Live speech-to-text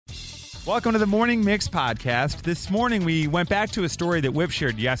Welcome to the Morning Mix podcast. This morning we went back to a story that Whip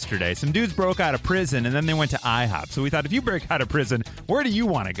shared yesterday. Some dudes broke out of prison and then they went to IHOP. So we thought, if you break out of prison, where do you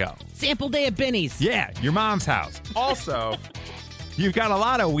want to go? Sample day at Benny's. Yeah, your mom's house. Also, you've got a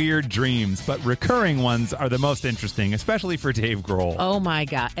lot of weird dreams, but recurring ones are the most interesting, especially for Dave Grohl. Oh my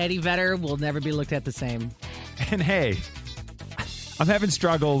God. Eddie Vedder will never be looked at the same. And hey, I'm having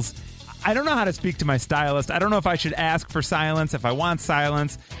struggles. I don't know how to speak to my stylist. I don't know if I should ask for silence, if I want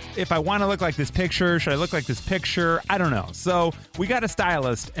silence, if I want to look like this picture, should I look like this picture? I don't know. So we got a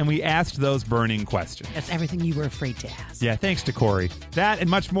stylist, and we asked those burning questions. That's everything you were afraid to ask. Yeah, thanks to Corey. That and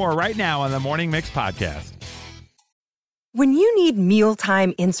much more right now on the Morning Mix podcast. When you need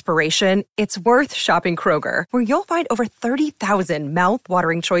mealtime inspiration, it's worth shopping Kroger, where you'll find over 30,000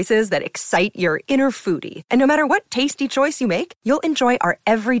 mouth-watering choices that excite your inner foodie. And no matter what tasty choice you make, you'll enjoy our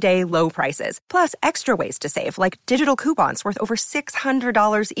everyday low prices, plus extra ways to save, like digital coupons worth over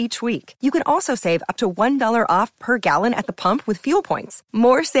 $600 each week. You can also save up to $1 off per gallon at the pump with fuel points.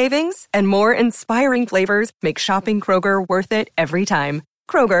 More savings and more inspiring flavors make shopping Kroger worth it every time.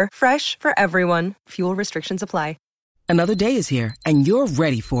 Kroger, fresh for everyone. Fuel restrictions apply. Another day is here, and you're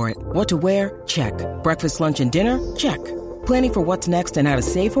ready for it. What to wear? Check. Breakfast, lunch, and dinner? Check. Planning for what's next and how to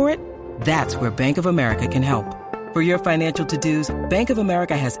save for it? That's where Bank of America can help. For your financial to-dos, Bank of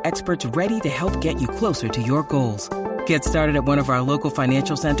America has experts ready to help get you closer to your goals. Get started at one of our local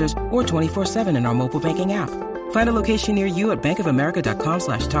financial centers or 24/7 in our mobile banking app. Find a location near you at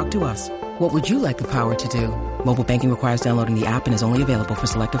bankofamerica.com/talktous. What would you like the power to do? Mobile banking requires downloading the app and is only available for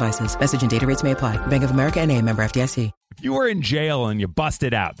select devices. Message and data rates may apply. Bank of America N.A., member FDIC. If you were in jail and you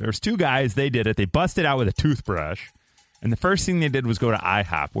busted out, there's two guys, they did it. They busted out with a toothbrush. And the first thing they did was go to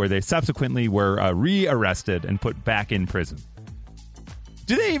IHOP, where they subsequently were re-arrested and put back in prison.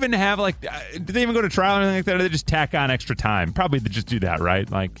 Do they even have, did they even go to trial or anything like that? Or do they just tack on extra time? Probably they just do that, right?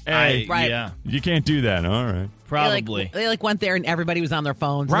 Like, hey, right. You can't do that. All right. Probably. They went there and everybody was on their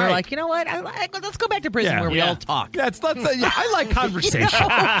phones. Right. And they're like, you know what? Let's go back to prison where we all talk. I like conversation.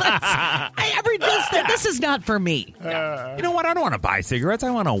 This is not for me. You know what? I don't want to buy cigarettes.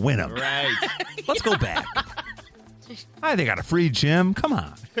 I want to win them. Right. Let's go back. They got a free gym. Come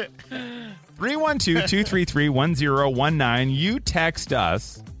on. 312-233-1019. You text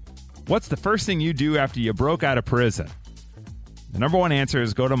us. What's the first thing you do after you broke out of prison? The number one answer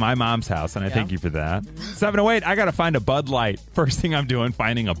is go to my mom's house, and I thank you for that. 708, I got to find a Bud Light. First thing I'm doing,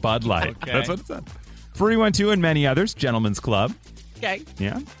 finding a Bud Light. Okay. That's what it said. 312 and many others, Gentlemen's Club. Okay.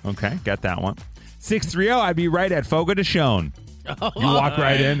 Yeah, okay, got that one. 630, I'd be right at Fogo de Chão. You walk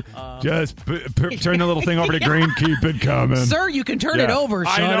right in, just turn the little thing over to green, keep it coming. Sir, you can turn it over.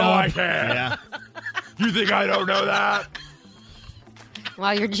 Shut up. I can. Yeah. You think I don't know that?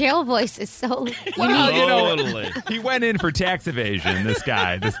 Wow, your jail voice is so Totally. He went in for tax evesion, this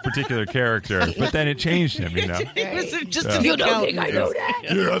guy, this particular character, but then it changed him, you know? It was just You don't think I know that?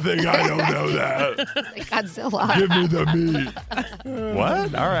 You don't think I don't know that? Like Godzilla. Give me the meat.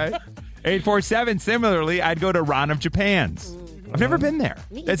 What? All right. 847, similarly, I'd go to Ron of Japan's. I've never been there.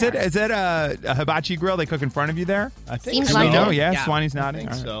 Is it a hibachi grill they cook in front of you there? I think Seems so. like No, it. yeah, Swanee's nodding.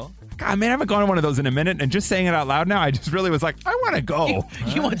 I think All right. so. God, man, I haven't gone to one of those in a minute, and just saying it out loud now, I just really was like, I want to go.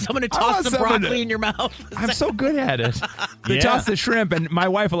 You want someone to I want toss some someone broccoli to- in your mouth? I'm so good at it. They Yeah. toss the shrimp, and my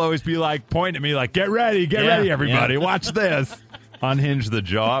wife will always be like, point at me like, get ready, everybody. Yeah. Watch this. Unhinge the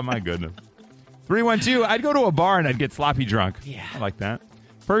jaw. My goodness. 312, I'd go to a bar and I'd get sloppy drunk. Yeah. I like that.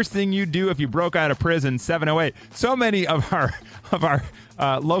 First thing you do if you broke out of prison, 708. So many of our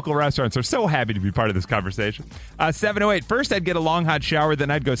local restaurants are so happy to be part of this conversation. 708. First, I'd get a long hot shower, then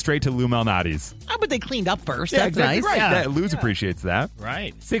I'd go straight to Lou Malnati's. Oh, but they cleaned up first. Yeah, That's exactly nice. right. Yeah. Luz appreciates that.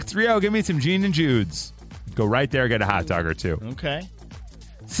 Right. 630, give me some Gene and Jude's. Go right there, get a hot dog or two. Okay.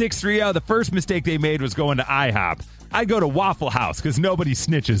 630, the first mistake they made was going to IHOP. I go to Waffle House because nobody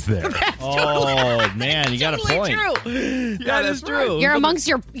snitches there. Oh, man, you got a point. True. Yeah, That is that's right. true. You're amongst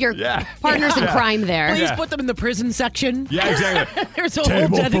your Yeah. partners in crime there. Please Yeah. put them in the prison section. Yeah, exactly. There's a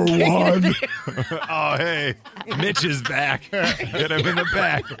Table whole for dedicated. one. Oh, hey, Mitch is back. Get him in the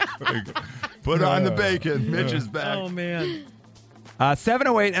back. Put on the bacon. Mitch is back. Oh, man.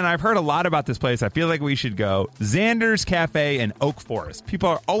 708, and I've heard a lot about this place. I feel like we should go. Xander's Cafe in Oak Forest. People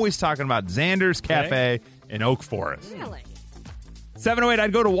are always talking about Xander's Cafe in Oak Forest. Really? 708,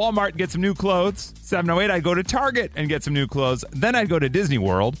 I'd go to Walmart and get some new clothes. 708, I'd go to Target and get some new clothes. Then I'd go to Disney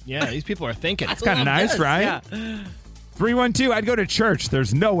World. Yeah, these people are thinking. It's kind of nice, this, right? yeah. 312, I'd go to church.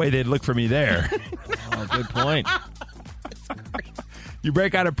 There's no way they'd look for me there. Oh, good point. You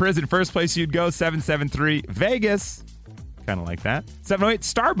break out of prison, first place you'd go, 773, Vegas. Kind of like that. 708,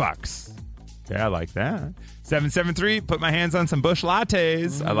 Starbucks. Okay, I like that. 773, put my hands on some Busch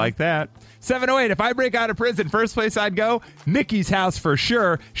lattes. I like that. 708, if I break out of prison, first place I'd go, Nikki's house for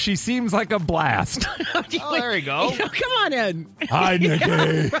sure. She seems like a blast. Oh, there you go. Come on in. Hi, Nikki.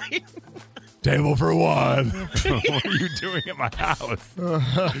 Right. Table for one. What are you doing at my house?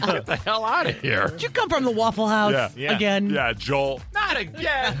 Get the hell out of here. Did you come from the Waffle House again? Yeah, Joel. Not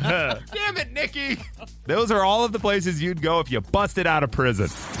again. Damn it, Nikki. Those are all of the places you'd go if you busted out of prison.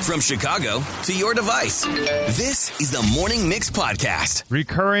 From Chicago to your device, this is the Morning Mix Podcast.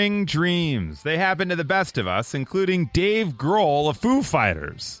 Recurring dreams. They happen to the best of us, including Dave Grohl of Foo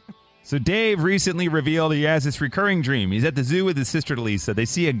Fighters. So Dave recently revealed he has this recurring dream. He's at the zoo with his sister Lisa. They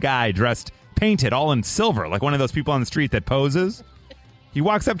see a guy painted all in silver, like one of those people on the street that poses. He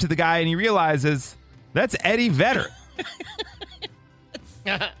walks up to the guy and he realizes that's Eddie Vedder.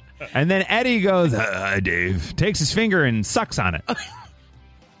 And then Eddie goes, hi, Dave. Takes his finger and sucks on it.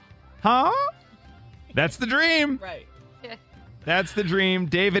 Huh? That's the dream. Right. That's the dream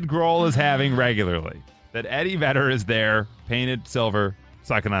David Grohl is having regularly. That Eddie Vedder is there, painted silver,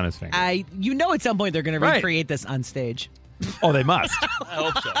 sucking on his finger. At some point they're going to Right. recreate this on stage. Oh, they must. I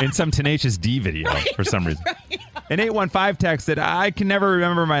hope so. In some Tenacious D video for some reason. An 815 texted, I can never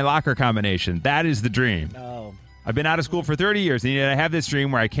remember my locker combination. That is the dream. Oh. I've been out of school for 30 years, and yet I have this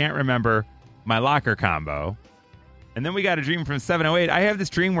dream where I can't remember my locker combo. And then we got a dream from 708. I have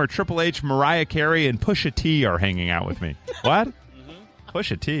this dream where Triple H, Mariah Carey, and Pusha T are hanging out with me. What?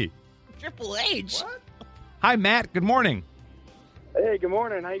 Pusha T. Triple H. What? Hi, Matt. Good morning. Hey, good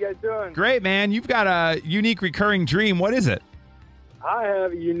morning. How you guys doing? Great, man. You've got a unique recurring dream. What is it? I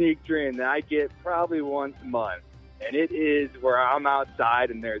have a unique dream that I get probably once a month, and it is where I'm outside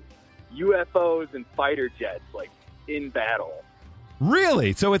and there's UFOs and fighter jets, like, in battle.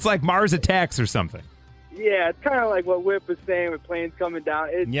 Really? So it's like Mars Attacks or something? Yeah, it's kind of like what Whip was saying with planes coming down.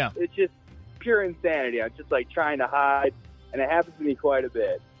 It's just pure insanity. I'm just, like, trying to hide, and it happens to me quite a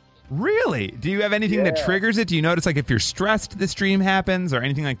bit. Really? Do you have anything that triggers it? Do you notice, like, if you're stressed, this dream happens or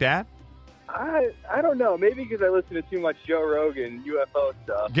anything like that? I don't know. Maybe because I listen to too much Joe Rogan UFO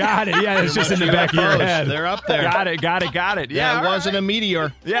stuff. Got it. Yeah, it's just in the back of your head. They're up there. Got it. Yeah, it wasn't a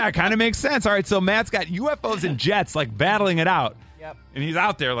meteor. Yeah, it kind of makes sense. All right, so Matt's got UFOs and jets, like, battling it out. Yep. And he's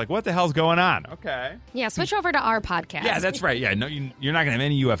out there like, what the hell's going on? Okay. Yeah, switch over to our podcast. Yeah, that's right. Yeah, no, you're not going to have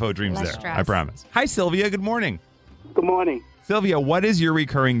any UFO dreams Less there. stress. I promise. Hi, Sylvia. Good morning. Good morning. Sylvia, what is your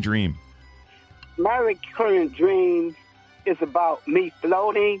recurring dream? My recurring dream is about me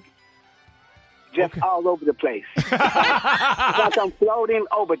floating just all over the place. Like I'm floating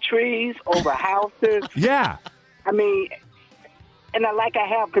over trees, over houses. Yeah. I mean, and I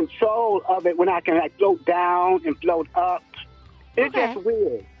have control of it when I can float down and float up. It's just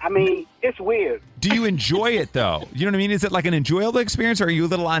weird. I mean, it's weird. Do you enjoy it, though? You know what I mean? Is it like an enjoyable experience, or are you a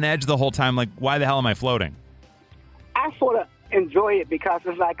little on edge the whole time? Like, why the hell am I floating? I sort of enjoy it because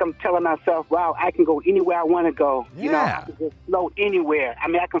it's like I'm telling myself, wow, I can go anywhere I want to go. Yeah. You know, I can just float anywhere. I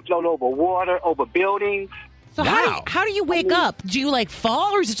mean, I can float over water, over buildings. So Wow. how do you wake up? Do you like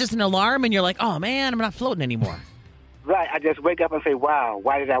fall, or is it just an alarm and you're like, oh man, I'm not floating anymore? Right. I just wake up and say, wow,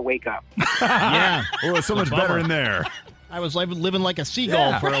 why did I wake up? Yeah. Oh, it's so much better in there. I was living like a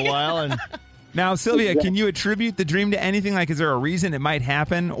seagull for a while, and Now, Sylvia, can you attribute the dream to anything? Like, is there a reason it might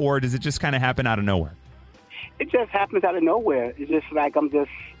happen, or does it just kind of happen out of nowhere? It just happens out of nowhere. It's just like I'm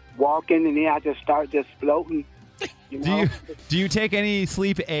just walking and then I just start just floating. You know? Do you take any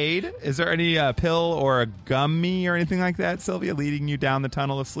sleep aid? Is there any pill or a gummy or anything like that, Sylvia, leading you down the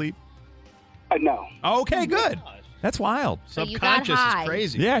tunnel of sleep? No. Okay, good. That's wild. So you got subconscious high. is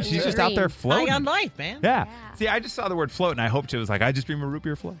crazy. Yeah, she's just out there floating. High on life, man. Yeah. See, I just saw the word float, and I hoped it was like, I just dream of root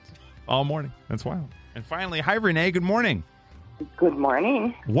beer floats all morning. That's wild. And finally, hi, Renee. Good morning. Good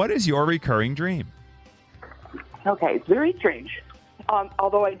morning. What is your recurring dream? Okay, it's very strange.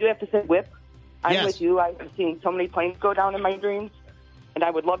 Although I do have to say, Whip, I'm Yes. with you. I've seen so many planes go down in my dreams, and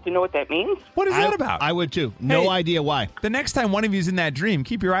I would love to know what that means. What is that about? I would too. No Hey. idea why. The next time one of you's in that dream,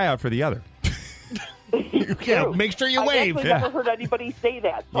 keep your eye out for the other. Yeah, make sure you I wave. actually Yeah. never heard anybody say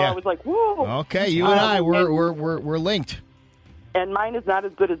that, so Yeah. I was like, whoa. Okay, you and I, we're linked. And mine is not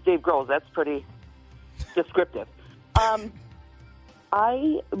as good as Dave Grohl's. That's pretty descriptive.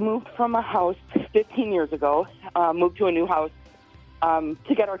 I moved from a house 15 years ago, moved to a new house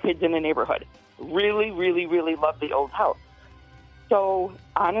to get our kids in the neighborhood. Really, really, really love the old house. So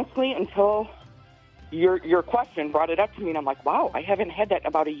honestly, until your question brought it up to me, and I'm like, wow, I haven't had that in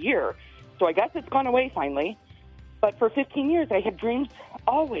about a year. So I guess it's gone away finally. But for 15 years, I had dreams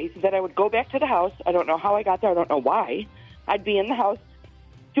always that I would go back to the house. I don't know how I got there. I don't know why. I'd be in the house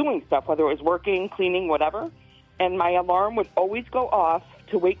doing stuff, whether it was working, cleaning, whatever. And my alarm would always go off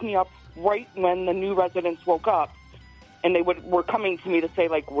to wake me up right when the new residents woke up, and they were coming to me to say,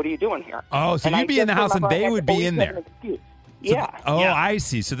 like, what are you doing here? Oh, so And you'd I be in the just house and remember I they had would to be in always have there. an excuse. So Yeah. I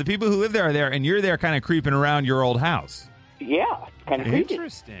see. So the people who live there are there, and you're there kind of creeping around your old house. Yeah. Kind of creepy.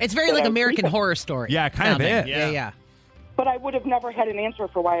 Interesting. It's very But like I'm American creeping. Horror Story. Yeah, kind of sounding. it. Yeah. But I would have never had an answer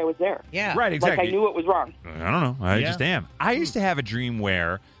for why I was there. Yeah. Right, exactly. Like, I knew it was wrong. I don't know. I just am. I used to have a dream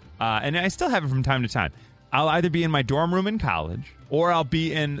where, and I still have it from time to time, I'll either be in my dorm room in college or I'll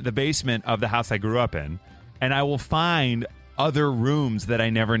be in the basement of the house I grew up in, and I will find other rooms that I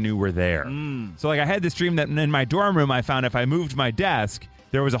never knew were there. So, like, I had this dream that in my dorm room, I found if I moved my desk,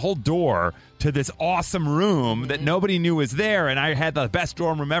 there was a whole door to this awesome room that nobody knew was there, and I had the best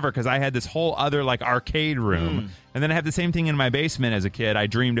dorm room ever because I had this whole other, like, arcade room. And then I have the same thing in my basement as a kid. I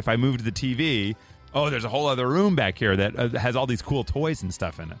dreamed if I moved the TV, there's a whole other room back here that has all these cool toys and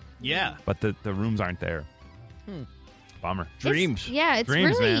stuff in it. Yeah. But the rooms aren't there. Bummer. Dreams. It's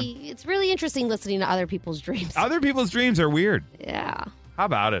Dreams, it's really interesting listening to other people's dreams. Other people's dreams are weird. Yeah. How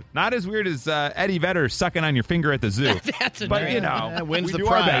about it? Not as weird as Eddie Vedder sucking on your finger at the zoo. That's a But, dream. you know, That wins we the do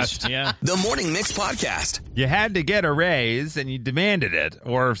our prize. best. Yeah. The Morning Mix Podcast. You had to get a raise and you demanded it,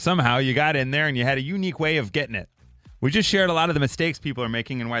 or somehow you got in there and you had a unique way of getting it. We just shared a lot of the mistakes people are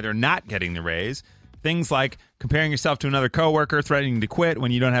making and why they're not getting the raise. Things like comparing yourself to another coworker, threatening to quit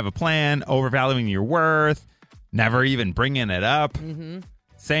when you don't have a plan, overvaluing your worth, never even bringing it up,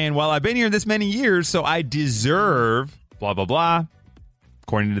 saying, well, I've been here this many years, so I deserve blah, blah, blah.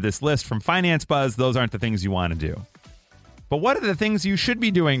 According to this list from Finance Buzz, those aren't the things you want to do. But what are the things you should be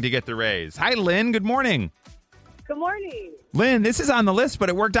doing to get the raise? Hi, Lynn. Good morning. Good morning. Lynn, this is on the list, but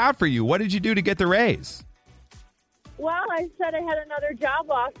it worked out for you. What did you do to get the raise? Well, I said I had another job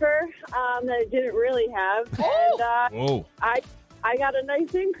offer that I didn't really have, and Whoa. I got a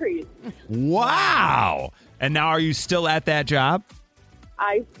nice increase. Wow. And now are you still at that job?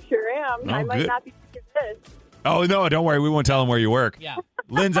 I sure am. Oh, I might good. not be doing this. Oh, no, don't worry. We won't tell them where you work. Yeah.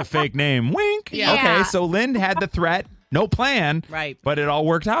 Lynn's a fake name. Wink. Yeah. Okay, so Lynn had the threat, no plan, Right. but it all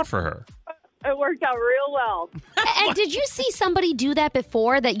worked out for her. It worked out real well. And did you see somebody do that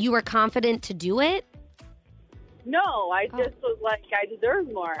before that you were confident to do it? No, I just was like, I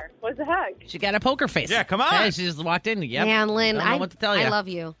deserve more. What the heck? She got a poker face. Yeah, come on. Yeah, she just walked in. Yep. Man, Lynn, I don't know what to tell you. I love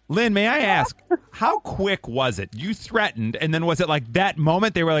you. Lynn, may I ask, how quick was it? You threatened, and then was it like that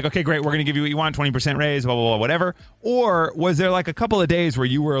moment they were like, okay, great, we're going to give you what you want, 20% raise, blah, blah, blah, whatever? Or was there like a couple of days where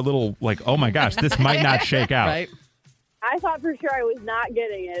you were a little like, oh my gosh, this might not shake out? Right. I thought for sure I was not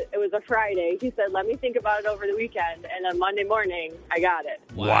getting it. It was a Friday. He said, let me think about it over the weekend. And on Monday morning, I got it.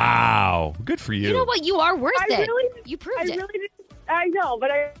 Wow. Good for you. You know what? You are worth I it. really, You proved I it. really didn't. I know,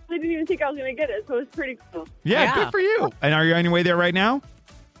 but I really didn't even think I was going to get it. So it was pretty cool. Yeah, Yeah. good for you. And are you on your way there right now?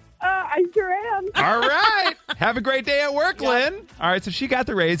 I sure am. All right. Have a great day at work, Lynn. All right, so she got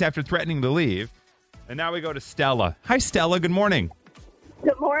the raise after threatening to leave. And now we go to Stella. Hi, Stella. Good morning.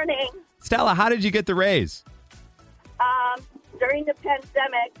 Good morning. Stella, how did you get the raise? During the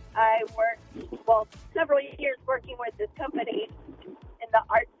pandemic, I worked, several years working with this company in the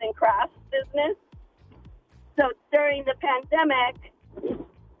arts and crafts business. So during the pandemic,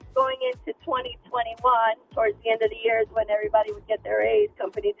 going into 2021, towards the end of the year is when everybody would get their raise,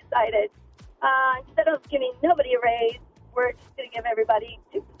 company decided, instead of giving nobody a raise, we're just going to give everybody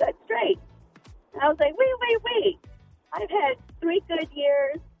 2% straight. And I was like, wait. I've had 3 good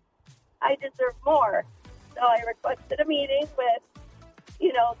years. I deserve more. So I requested a meeting with,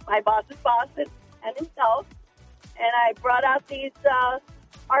 my boss's boss and himself. And I brought out these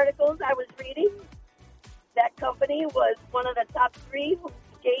articles I was reading. That company was one of the top 3 who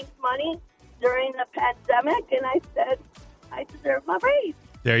gained money during the pandemic. And I said, I deserve my raise.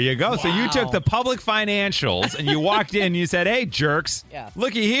 There you go. Wow. So you took the public financials and you walked in and you said, hey, jerks,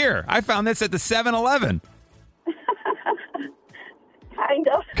 looky here. I found this at the 7-Eleven.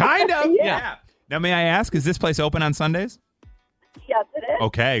 Kind of. Yeah. Now, may I ask, is this place open on Sundays? Yes, it is.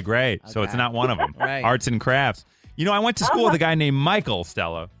 Okay, great. So it's not one of them. Right. Arts and crafts. I went to school with a guy named Michael,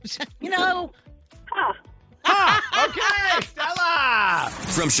 Stella. Okay, Stella!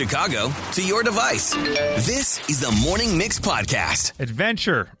 From Chicago to your device, this is the Morning Mix Podcast.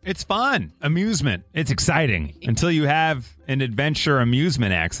 Adventure. It's fun. Amusement. It's exciting. Until you have an adventure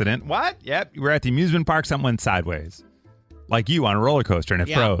amusement accident. What? Yep. You were at the amusement park, something went sideways. Like you on a roller coaster and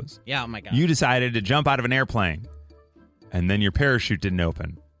it froze. Yeah, oh my God. You decided to jump out of an airplane and then your parachute didn't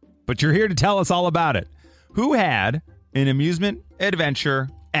open. But you're here to tell us all about it. Who had an amusement adventure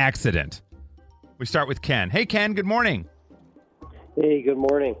accident? We start with Ken. Hey, Ken, good morning. Hey, good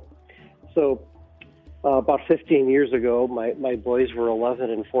morning. So about 15 years ago, my boys were 11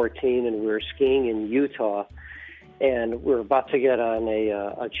 and 14, and we were skiing in Utah. and we were about to get on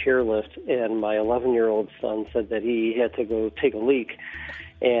a chairlift, and my 11-year-old son said that he had to go take a leak,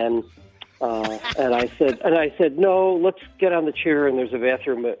 and I said, no, let's get on the chair, and there's a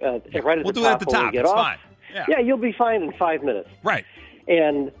bathroom right at the top. We'll do it at the top. When we get It's off. fine. Yeah, you'll be fine in 5 minutes. Right.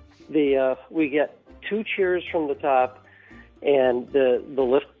 And we get 2 chairs from the top, and the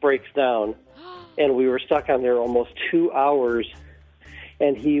lift breaks down, and we were stuck on there almost 2 hours,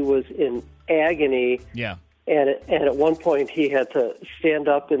 and he was in agony. Yeah. And at one point, he had to stand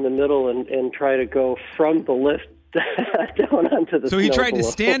up in the middle and try to go from the lift down onto the So he snow tried to below.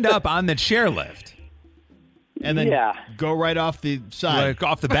 stand up on the chairlift. And then go right off the side. Like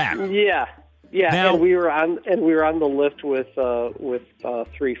off the back. Yeah. Now- and we were on the lift with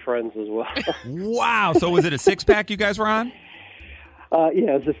 3 friends as well. Wow. So was it a 6-pack you guys were on? Yeah,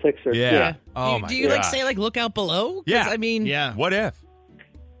 it was a 6er. Yeah. Oh, my Do you gosh. say look out below? 'Cause, Yeah. I mean, What if?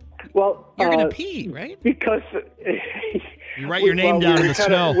 Well, you're gonna pee, right? Because You write your name down in the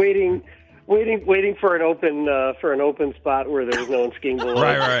snow. Waiting for an open spot where there was no one skiing below.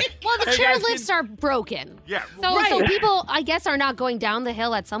 Right. Well, the chairlifts are broken. Yeah. So people, I guess, are not going down the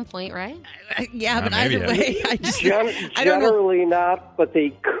hill at some point, right? Yeah, but maybe, either way, I just I don't know. Generally not, but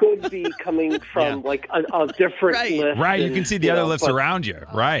they could be coming from like a different lift. Right. You and, can see the other lifts but- around you.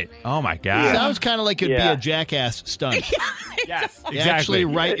 Right. Oh, my God. Sounds kind of like it'd be a jackass stunt. Yes. You Exactly. actually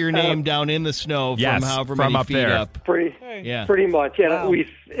write your name down in the snow Yes, from however from many up feet there. up. Pretty much. And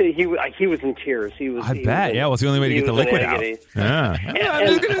he was in tears. He was. I bet. Yeah. Well, it's the only way to get the liquid out. Yeah. I'm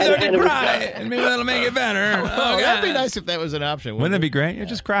just going to let me cry, and maybe that'll make it better. Oh, that'd be nice if that was an option. Wouldn't that be great? Yeah,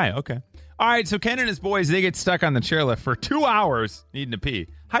 just cry. Okay. All right. So Ken and his boys, they get stuck on the chairlift for 2 hours needing to pee.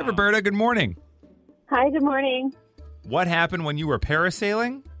 Hi, Roberta. Good morning. Hi, good morning. What happened when you were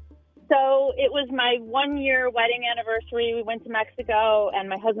parasailing? So it was my 1-year wedding anniversary. We went to Mexico, and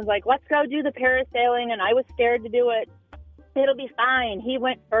my husband's like, let's go do the parasailing, and I was scared to do it. It'll be fine. He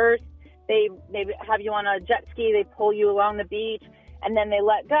went first. They have you on a jet ski. They pull you along the beach, and then they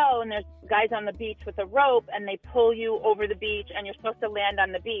let go, and there's guys on the beach with a rope, and they pull you over the beach, and you're supposed to land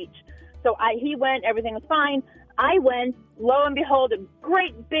on the beach. So he went. Everything was fine. I went. Lo and behold, a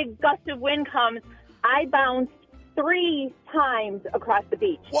great big gust of wind comes. I bounced 3 times across the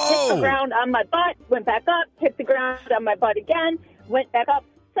beach. Whoa. Hit the ground on my butt, went back up, hit the ground on my butt again, went back up.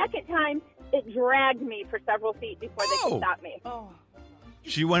 Second time, it dragged me for several feet before they could stop me.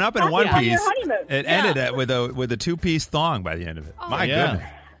 She went up in That's one on your piece. honeymoon. It ended it with a 2-piece thong by the end of it. My Yeah. goodness.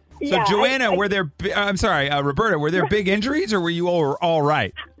 So Yeah, Joanna, were there? I'm sorry, Roberta. Were there big injuries, or were you all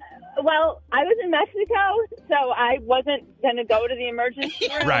right? Well, I was in Mexico, so I wasn't going to go to the emergency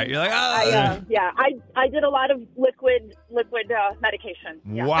room. Right. You're like, I did a lot of liquid medication.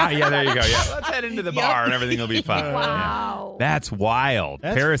 Yeah. Wow. Yeah, there you go. Yeah. Let's head into the bar and everything will be fine. Wow. That's wild.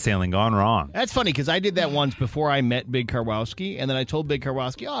 That's- Parasailing gone wrong. That's funny because I did that once before I met Big Karwowski, and then I told Big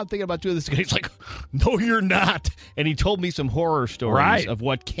Karwowski, I'm thinking about doing this again. He's like, no, you're not. And he told me some horror stories Right. of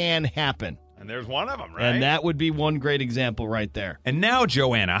what can happen. And there's one of them, right? And that would be one great example right there. And now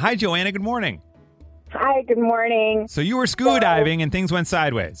Joanna. Hi, Joanna. Good morning. Hi, good morning. So you were scuba diving and things went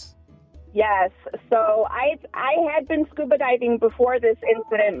sideways. Yes. So I had been scuba diving before this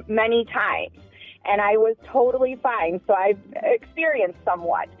incident many times, and I was totally fine. So I've experienced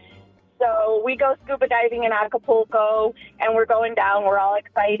somewhat. So we go scuba diving in Acapulco, and we're going down. We're all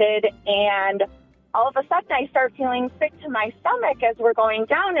excited, and all of a sudden I start feeling sick to my stomach as we're going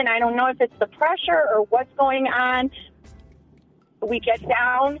down, and I don't know if it's the pressure or what's going on. We get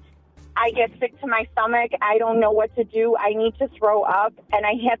down. I get sick to my stomach. I don't know what to do. I need to throw up, and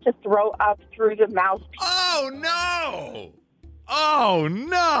I had to throw up through the mouthpiece. Oh, no. Oh,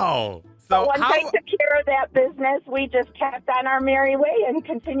 no. So once I took care of that business, we just kept on our merry way and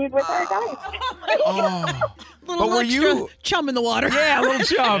continued with our dive. Little But were extra you- chum in the water? Yeah, a little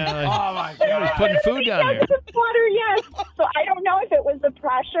chum. Oh, my God. He was putting food down here. Water, yes. So I don't know if it was the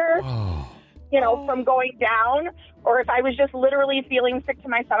pressure, from going down, or if I was just literally feeling sick to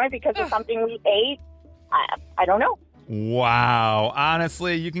my stomach because of something we ate. I don't know. Wow.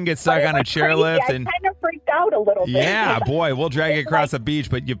 Honestly, you can get stuck But it on a was crazy. chairlift I and kind of freaked out a little bit. yeah, boy, we'll drag you across the beach,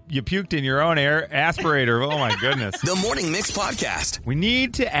 but you puked in your own air aspirator. Oh my goodness. The Morning Mix Podcast. We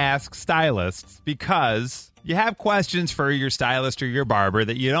need to ask stylists because you have questions for your stylist or your barber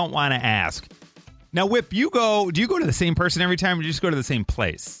that you don't want to ask. Now, Whip, do you go to the same person every time or do you just go to the same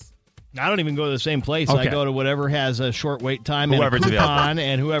place? I don't even go to the same place. Okay. I go to whatever has a short wait time Whoever's and a available. coupon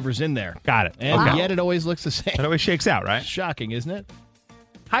and whoever's in there. Got it. And Okay. yet it always looks the same. It always shakes out, right? Shocking, isn't it?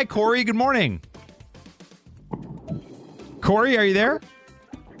 Hi, Corey. Good morning. Corey, are you there?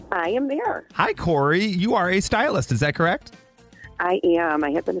 I am there. Hi, Corey. You are a stylist. Is that correct? I am.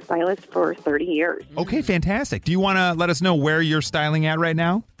 I have been a stylist for 30 years. Okay, fantastic. Do you want to let us know where you're styling at right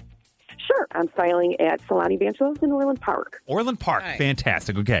now? Sure. I'm styling at Salon Evangelos in Orland Park. Orland Park. Right.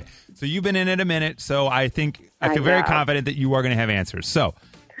 Fantastic. Okay. So you've been in it a minute, so I feel very have. confident that you are going to have answers. So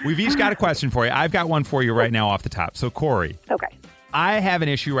we've each got a question for you. I've got one for you right now off the top. So, Corey. Okay. I have an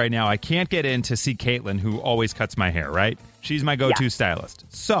issue right now. I can't get in to see Caitlin, who always cuts my hair, right? She's my go-to stylist.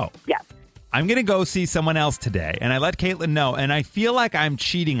 So Yes. I'm going to go see someone else today, and I let Caitlin know, and I feel like I'm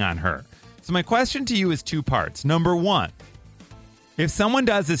cheating on her. So my question to you is two parts. Number one, if someone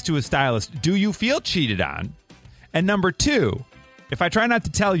does this to a stylist, do you feel cheated on? And number two, if I try not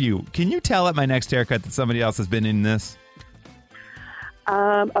to tell you, can you tell at my next haircut that somebody else has been in this?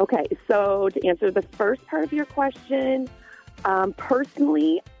 Okay. So to answer the first part of your question,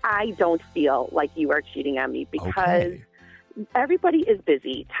 personally, I don't feel like you are cheating on me because everybody is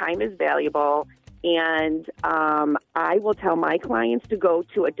busy. Time is valuable. And I will tell my clients to go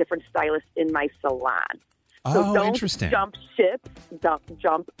to a different stylist in my salon. So don't interesting. jump ships,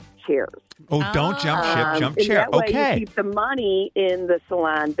 jump chairs. Oh, don't jump ship, jump In chair. that way, Okay. you keep the money in the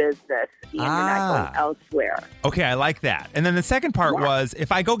salon business, and you're not going elsewhere. Okay, I like that. And then the second part was,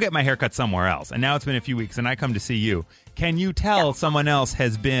 if I go get my haircut somewhere else, and now it's been a few weeks, and I come to see you, can you tell someone else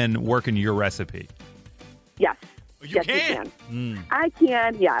has been working your recipe? Yes. You yes, can? You can. I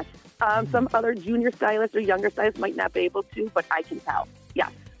can, yes. Some other junior stylists or younger stylists might not be able to, but I can tell.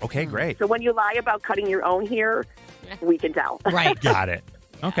 Yes. Okay, great. So when you lie about cutting your own hair, we can tell. Right. Got it.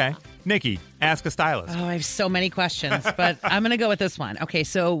 Okay. Nikki, ask a stylist. Oh, I have so many questions, but I'm going to go with this one. Okay,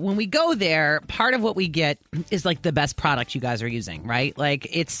 so when we go there, part of what we get is like the best product you guys are using, right? Like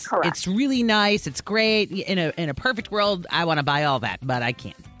it's really nice, it's great. In a perfect world, I want to buy all that, but I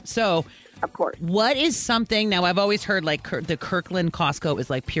can't. So, of course, what is something? Now, I've always heard like the Kirkland Costco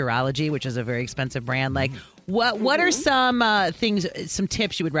is like Pureology, which is a very expensive brand. Like, what are some things, some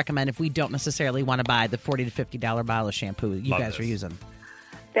tips you would recommend if we don't necessarily want to buy the $40 to $50 bottle of shampoo you guys are using?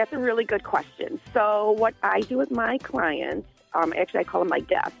 That's a really good question. So what I do with my clients, actually I call them my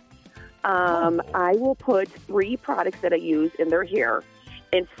guests, I will put 3 products that I use in their hair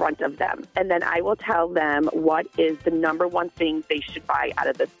in front of them. And then I will tell them what is the number one thing they should buy out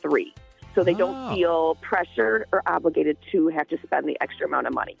of the 3. So they don't feel pressured or obligated to have to spend the extra amount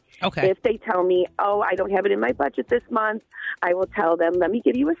of money. Okay. If they tell me, I don't have it in my budget this month, I will tell them, let me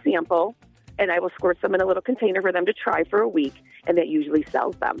give you a sample. And I will squirt them in a little container for them to try for a week, and that usually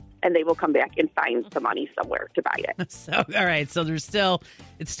sells them. And they will come back and find the money somewhere to buy it. So, all right. So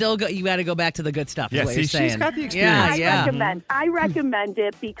you got to go back to the good stuff. Yeah, is what you're saying. she's got the experience. I recommend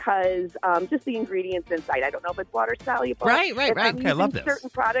it because just the ingredients inside. I don't know if it's water soluble. Right. If I'm Okay, I love using this. certain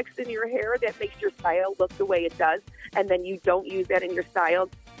products in your hair that makes your style look the way it does, and then you don't use that in your style,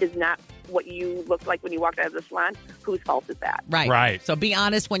 is not what you look like when you walked out of the salon. Whose fault is that? Right. So be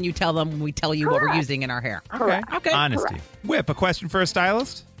honest when you tell them, when we tell you what we're using in our hair. Okay. Honesty. Correct. Whip, a question for a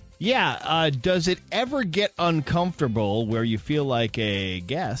stylist? Yeah. Does it ever get uncomfortable where you feel like a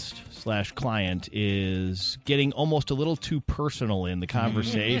guest / client is getting almost a little too personal in the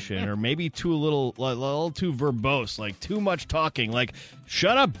conversation, or maybe a little too verbose, like too much talking, like,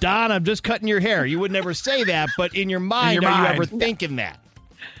 shut up, Don, I'm just cutting your hair. You would never say that, but in your mind, are you ever thinking that?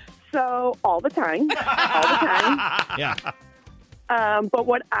 So all the time. Yeah. But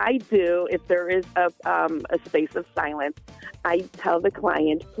what I do, if there is a space of silence, I tell the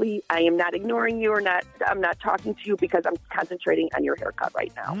client, please, I am not ignoring you I'm not talking to you because I'm concentrating on your haircut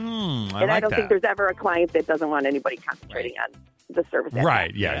right now. I don't think there's ever a client that doesn't want anybody concentrating on the service.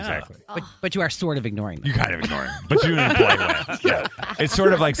 Right, yeah, exactly. But you are sort of ignoring them. You kind of ignore him, but you in a polite way. Yeah. It's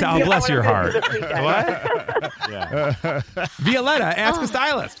sort of like, oh, bless your heart. What? Yeah. Violetta, ask a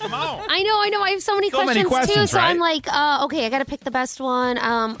stylist. Come on. I know. I have so many questions too. So right? I'm like, okay, I got to pick the best one.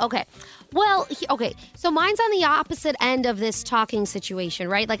 Okay. Well, okay. So mine's on the opposite end of this talking situation,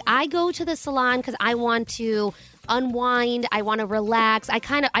 right? Like I go to the salon because I want to unwind. I want to relax.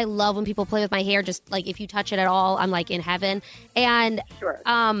 I love when people play with my hair. Just like if you touch it at all, I'm like in heaven. And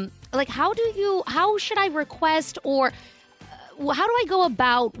like how should I request or how do I go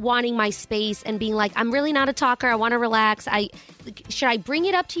about wanting my space and being like, I'm really not a talker. I want to relax. Should I bring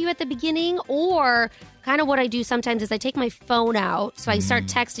it up to you at the beginning, or kind of what I do sometimes is I take my phone out, so I start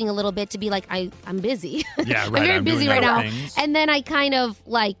texting a little bit to be like, I'm busy. Yeah, right. I'm very busy right now. Things. And then I kind of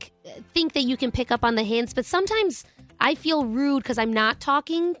like think that you can pick up on the hints, but sometimes I feel rude because I'm not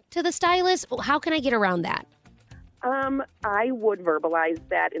talking to the stylist. How can I get around that? I would verbalize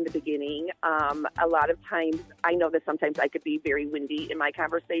that in the beginning. A lot of times, I know that sometimes I could be very windy in my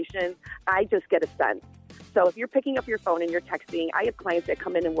conversation. I just get a sense. So if you're picking up your phone and you're texting, I have clients that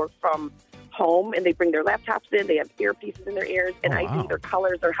come in and work from home and they bring their laptops in. They have earpieces in their ears, and I do their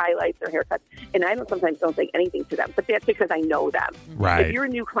colors, their highlights, their haircuts. And I sometimes don't say anything to them, but that's because I know them. Right. If you're a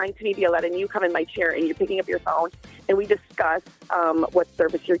new client to me, Violetta, and you come in my chair and you're picking up your phone and we discuss what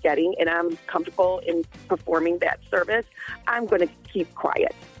service you're getting, and I'm comfortable in performing that service, I'm going to keep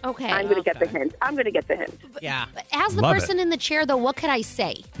quiet. Okay. I'm going to get the hint. I'm going to get the hint. Yeah. As the Love person in the chair, though, what could I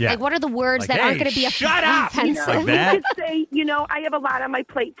say? Yeah. Like, what are the words Like, that aren't hey, going to be shut up! offensive? Like that? You could say, I have a lot on my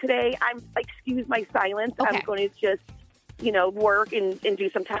plate today. I'm excuse my silence. Okay. I'm going to just, work and do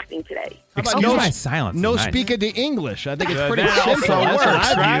some texting today. Excuse my silence. No Nice. speaking to English. I think it's pretty that simple. also That's what works,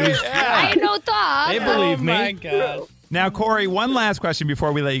 I've right? used. I had no thought. They believe me. my God. Now, Corey, one last question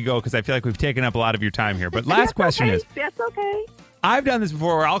before we let you go, because I feel like we've taken up a lot of your time here. But last question is, That's okay. I've done this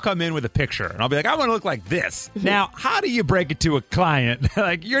before where I'll come in with a picture and I'll be like, I want to look like this. Now, how do you break it to a client?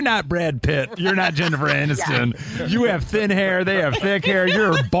 Like, you're not Brad Pitt. You're not Jennifer Aniston. You have thin hair. They have thick hair.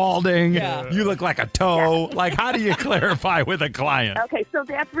 You're balding. You look like a toe. Like, how do you clarify with a client? Okay, so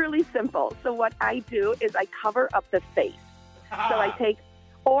that's really simple. So what I do is I cover up the face. So I take,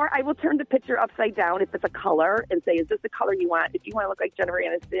 or I will turn the picture upside down if it's a color and say, is this the color you want? If you want to look like Jennifer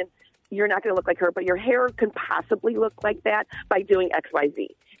Aniston, you're not going to look like her, but your hair can possibly look like that by doing X, Y, Z.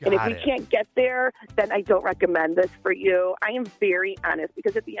 And if we can't get there, then I don't recommend this for you. I am very honest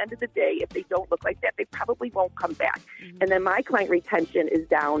because at the end of the day, if they don't look like that, they probably won't come back. And then my client retention is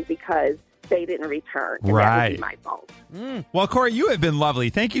down because they didn't return. And that would be my fault. Well, Corey, you have been lovely.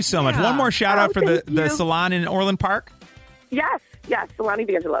 Thank you so much. One more shout out for the thank you. salon in Orland Park. Yes, Salon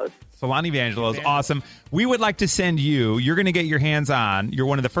Evangelos. Salon Evangelo is awesome. We would like to send you're going to get your hands on, you're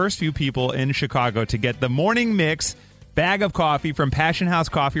one of the first few people in Chicago to get the Morning Mix bag of coffee from Passion House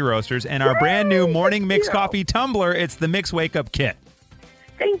Coffee Roasters and our brand new Morning Mix coffee tumbler. It's the Mix Wake Up Kit.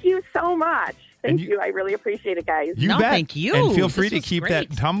 Thank you so much. Thank you- you. I really appreciate it, guys. You No, bet. thank you. And feel free This to was keep great.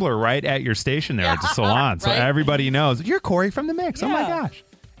 that tumbler right at your station there at the salon so right. everybody knows. You're Corey from the Mix. Oh, my Yeah. gosh.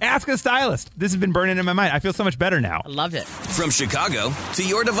 Ask a stylist. This has been burning in my mind. I feel so much better now. I loved it. From Chicago to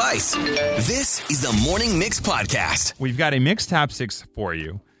your device, this is the Morning Mix Podcast. We've got a mixed top 6 for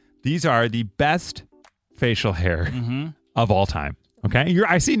you. These are the best facial hair of all time. Okay?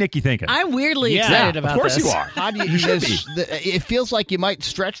 I see Nikki thinking. I'm weirdly Yeah, excited of about course this. you are. How do you, You should this- it feels like you might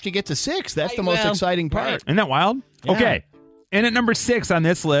stretch to get to 6. That's the most Well, exciting part. Isn't that wild? Yeah. Okay. And at number 6 on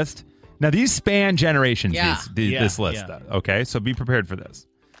this list, now these span generations, Yeah. this list. Yeah. Okay? So be prepared for this.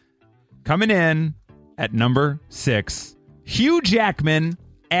 Coming in at number 6, Hugh Jackman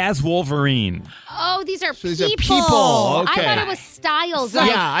as Wolverine. Oh, these are these are people. people, okay. I thought it was styles. Yeah,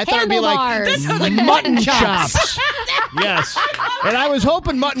 like I thought it'd be like handlebars. mutton chops. Yes. And I was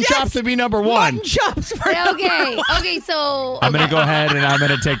hoping mutton chops would be number 1. Mutton chops. Okay, so I'm going to go ahead and I'm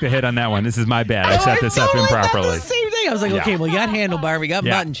going to take the hit on that one. This is my bad. I set this up improperly. The same thing. I was like, Yeah. okay, we got handlebar, we got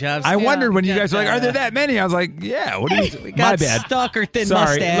Yeah. mutton chops. I yeah, wondered when we you got, guys were like, are there that many? I was like, yeah. What are you? We My got bad. stuck or thin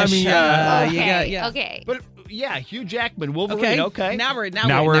Sorry, mustache. let me, you got, okay. But yeah, Hugh Jackman, Wolverine, okay. Now we're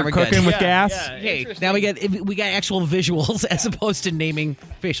We're cooking good. with gas. Okay, now we got actual visuals as opposed to naming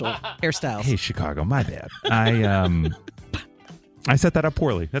facial hairstyles. Hey, Chicago, my bad. I set that up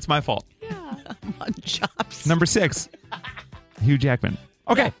poorly. That's my fault. Mutton chops. Number 6, Hugh Jackman.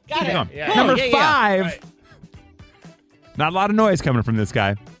 Okay, keep it. going. Yeah. Number Yeah, yeah. 5, not a lot of noise coming from this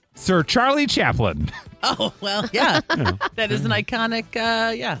guy, Sir Charlie Chaplin. Oh, well, yeah. That is an iconic,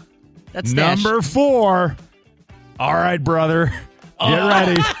 That's Number 4, all right, brother, get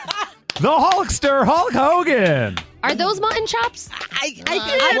ready. The Hulkster, Hulk Hogan. Are those mutton chops? I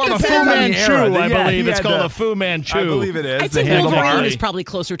want a depends Fu on the Manchu, era. I Yeah, believe. he It's had called the- a Fu Manchu. I believe it is. I'd The say Wolverine handlebar. is probably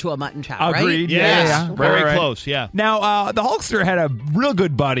closer to a mutton chop, right? Agreed. Yes. Yeah. Very Right. close, yeah. Now, the Hulkster had a real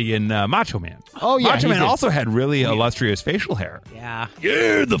good buddy in Macho Man. Oh, yeah, Macho he Man did. also had really illustrious facial hair. Yeah.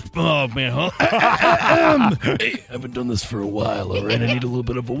 Yeah, oh man, huh? Hey, haven't done this for a while, all right? I need a little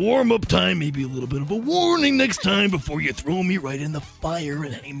bit of a warm-up time, maybe a little bit of a warning next time before you throw me right in the fire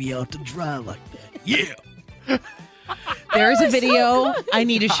and hang me out to dry like that. Yeah. There is a video I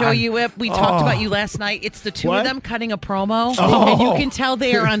need to show you. It. We talked about you last night. It's the two What? of them cutting a promo, Oh. and you can tell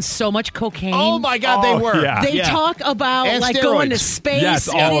they are on so much cocaine. Oh my God, they were. yeah. They talk about And like going to steroids. space. Yes,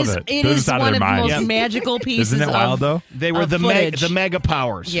 all of it. It They're is just out of one their of the minds. most Yep. magical pieces. Isn't it wild, of, though? They were of the footage. mega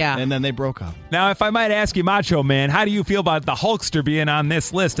powers. Yeah. And then they broke up. Now, if I might ask you, Macho Man, how do you feel about the Hulkster being on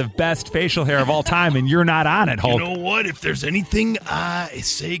this list of best facial hair of all time and you're not on it, You Hulk? know what? If there's anything I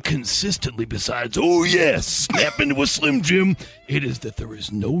say consistently besides, oh, yes, snap into a Slim thing, Jim. It is that there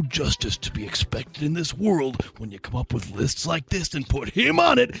is no justice to be expected in this world when you come up with lists like this and put him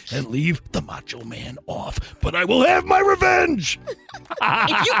on it and leave the Macho Man off. But I will have my revenge.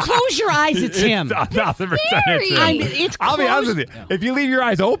 If you close your eyes, it's him. 1,000% it's him. I mean, it's I'll be honest with you. If you leave your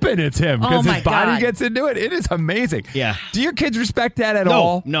eyes open, it's him because Oh, his my body God. gets into it. It is amazing. Yeah. Do your kids respect that at No.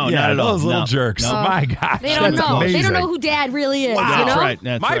 all? No, yeah, not at all. Those little No. jerks. No. My gosh. They don't that's know. Amazing. They don't know who Dad really is. Wow. You know? That's right.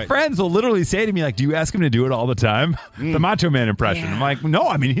 That's My right. friends will literally say to me, like, do you ask him to do it all the time? The Macho Man impression. Yeah. I'm like, no,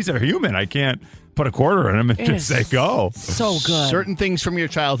 I mean, he's a human. I can't put a quarter in him and just say go. So good. Certain things from your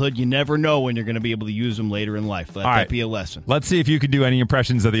childhood, you never know when you're going to be able to use them later in life. Let All that right. be a lesson. Let's see if you can do any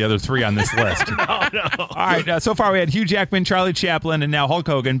impressions of the other three on this list. No. All right, so far we had Hugh Jackman, Charlie Chaplin, and now Hulk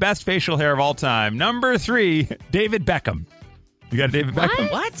Hogan. Best facial hair of all time. Number 3, David Beckham. You got David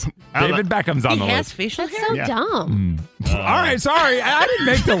Beckham? What? David Beckham's on He the has list. facial That's hair? so Yeah. dumb. All right, sorry. I didn't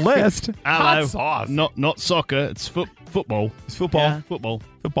make the list. Hot sauce. Not soccer. It's football. It's football. Yeah, football.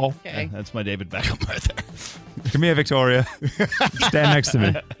 Football. Okay. That's my David Beckham right there. Give me a Victoria. Stand next to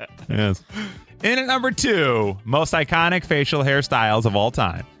me. Yes. In at number 2, most iconic facial hairstyles of all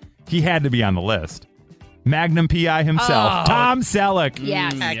time. He had to be on the list. Magnum PI himself, Tom Selleck.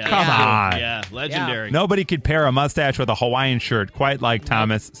 Yes. Come on. Yeah, legendary. Nobody could pair a mustache with a Hawaiian shirt quite like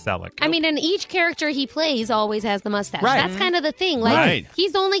Thomas Selleck. I mean, and each character he plays always has the mustache. Right. That's kind of the thing. Like, Right.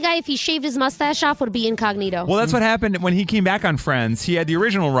 he's the only guy, if he shaved his mustache off, would be incognito. Well, that's what happened when he came back on Friends. He had the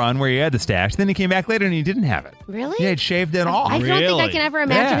original run where he had the stash. Then he came back later and he didn't have it. Really? He had shaved it off. I don't think I can ever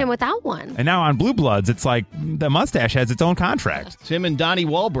imagine Yeah. him without one. And now on Blue Bloods, it's like the mustache has its own contract. It's him and Donnie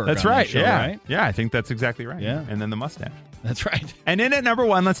Wahlberg. That's on that right. show, yeah. right? Yeah, I think that's exactly right. Yeah. And then the mustache. That's right. And in at number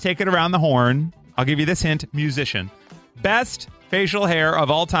 1, let's take it around the horn. I'll give you this hint: musician. Best facial hair of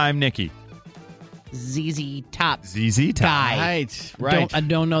all time, Nikki. ZZ Top ZZ Top. guy. Right. I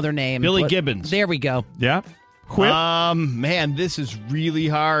don't know their name. Billy What- Gibbons. There we go. Yeah. Whip. Man, this is really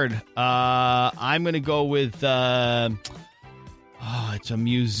hard. I'm going to go with. It's a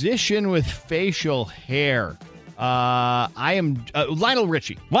musician with facial hair. I am Lionel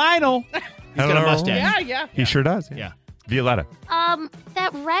Richie. Lionel. He's got a mustache. Yeah. He sure does. Yeah. Violetta.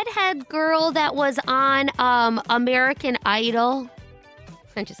 That redhead girl that was on American Idol.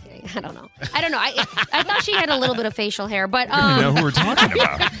 I'm just kidding. I don't know. I thought she had a little bit of facial hair, but You know who we're talking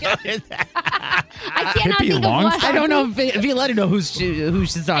about. I cannot Pippi think of what. Longstocking? I don't know if Violetta know who she's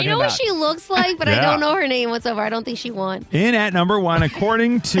I talking know about. what she looks like, but I Yeah. don't know her name whatsoever. I don't think she won. In at number 1,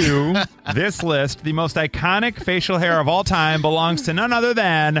 according to this list, the most iconic facial hair of all time belongs to none other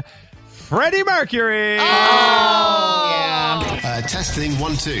than Freddie Mercury. Testing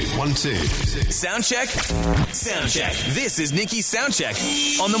 1 2 1 2. Sound check. Sound check. This is Nikki's sound check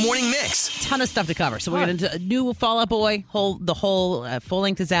on the morning mix. Ton of stuff to cover. So we're going to new Fall Out Boy. The whole full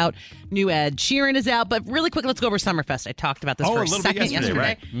length is out. New Ed Sheeran is out. But really quick, let's go over Summerfest. I talked about this for a little bit second yesterday,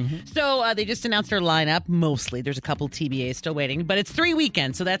 right. So they just announced their lineup. Mostly, there's a couple TBAs still waiting, but it's 3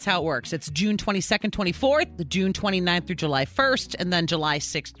 weekends. So that's how it works. It's June 22nd, 24th, the June 29th through July 1st, and then July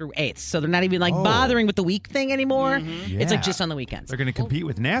 6th through 8th. So they're not even bothering with the week thing anymore. It's like Yeah. just on the weekends. They're going to compete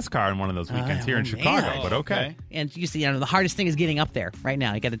with NASCAR on one of those weekends here in Chicago, man. but okay. And you see, the hardest thing is getting up there right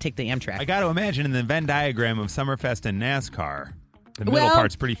now. You got to take the Amtrak. I got to imagine in the Venn diagram of Summerfest and NASCAR, the middle Well-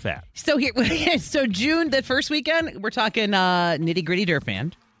 part's pretty fat. So here, so June, the first weekend, we're talking Nitty Gritty Dirt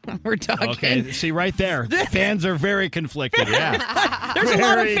Band. We're talking. Okay, see right there. Fans are very conflicted. Yeah. There's a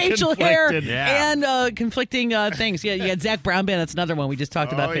lot of Very facial hair conflicted. Yeah. and conflicting things. Yeah, you got Zach Brown Band. That's another one we just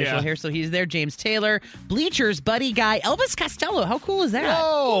talked about Oh, facial yeah. hair. So he's there. James Taylor, Bleachers, Buddy Guy, Elvis Costello. How cool is that?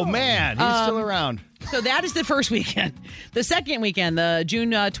 Oh, man. He's still around. So that is the first weekend. The second weekend, the June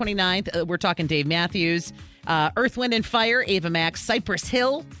 29th, we're talking Dave Matthews, Earth, Wind, and Fire, Ava Max, Cypress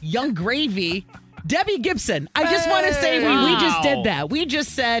Hill, Young Gravy, Debbie Gibson. I just want to say we just did that. We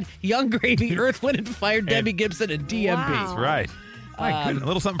just said Young Gravy, Earth, Wind, and Fire, Debbie Gibson, and DMB. That's right. My goodness, a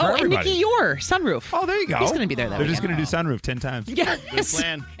little something for and everybody. Nikki Yore, Sunroof. Oh, there you go. He's going to be there that They're just weekend. going to do Sunroof 10 times. Yes.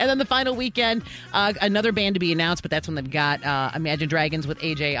 plan. And then the final weekend, another band to be announced, but that's when they've got Imagine Dragons with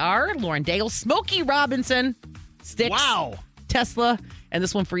AJR, Lauren Daigle, Smokey Robinson, Styx, Wow. Tesla, and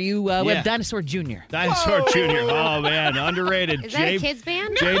this one for you, we Yeah. have Dinosaur Jr. Dinosaur Jr. Oh, man. Underrated. Is that a kid's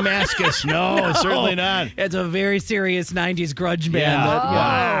band? Jay Mascis. No, certainly not. It's a very serious 90s grudge band. Yeah.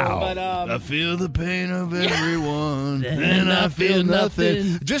 Wow. But, I feel the pain of everyone, and I feel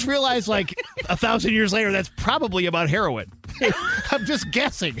nothing. Just realized, like, 1,000 years later, that's probably about heroin. I'm just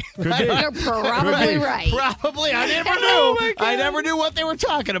guessing. You're probably right. Probably. I never knew. I never knew what they were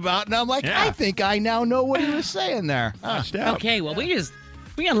talking about. And I'm like, Yeah. I think I now know what he was saying there. Huh. Watched out. okay, well, we just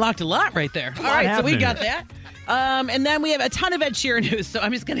We unlocked a lot right there. All right, so we got that. And then we have a ton of Ed Sheeran news, so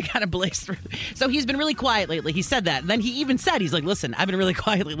I'm just going to kind of blaze through. So he's been really quiet lately. He said that. And then he even said, he's like, listen, I've been really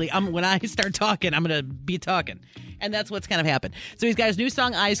quiet lately. When I start talking, I'm going to be talking. And that's what's kind of happened. So he's got his new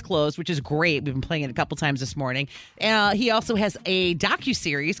song, Eyes Closed, which is great. We've been playing it a couple times this morning. He also has a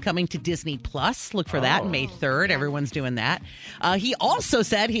docuseries coming to Disney+. Look for that May 3rd. Everyone's doing that. He also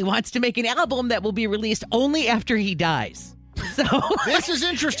said he wants to make an album that will be released only after he dies. So this is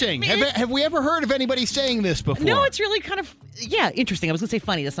interesting. Have we ever heard of anybody saying this before? No, it's really kind of, interesting. I was going to say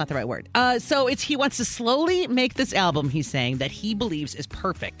funny. That's not the right word. So he wants to slowly make this album, he's saying, that he believes is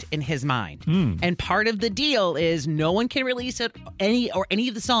perfect in his mind. And part of the deal is no one can release any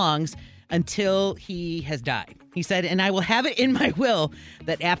of the songs until he has died. He said, and I will have it in my will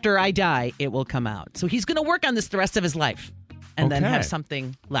that after I die, it will come out. So he's going to work on this the rest of his life. And then have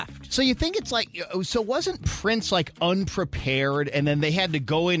something left. So you think it's like, so wasn't Prince like unprepared and then they had to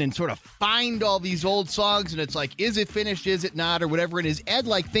go in and sort of find all these old songs and it's like, is it finished, is it not, or whatever. And is Ed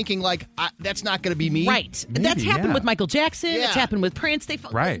like thinking like, that's not going to be me? Right. Maybe, that's happened with Michael Jackson. It's happened with Prince.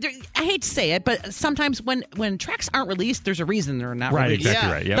 I hate to say it, but sometimes when tracks aren't released, there's a reason they're not released.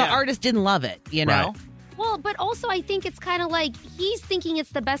 Exactly right. The artist didn't love it, you know? Right. Well, but also I think it's kind of like he's thinking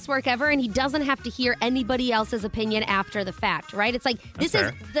it's the best work ever and he doesn't have to hear anybody else's opinion after the fact, right? It's like, this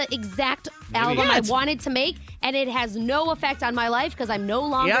is the exact album I wanted to make and it has no effect on my life because I'm no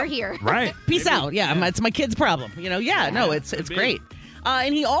longer here. Right. Peace out. Yeah, it's my kid's problem. It's great.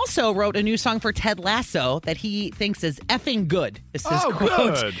 And he also wrote a new song for Ted Lasso that he thinks is effing good. Is his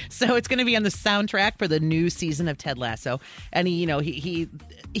quote. Good. So it's going to be on the soundtrack for the new season of Ted Lasso. And he's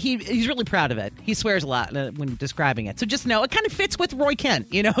really proud of it. He swears a lot when describing it. So just know it kind of fits with Roy Kent.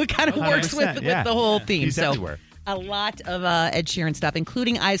 It kind of works with the whole theme. He's everywhere. A lot of Ed Sheeran stuff,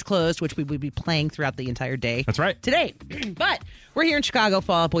 including Eyes Closed, which we will be playing throughout the entire day. That's right. Today. But we're here in Chicago.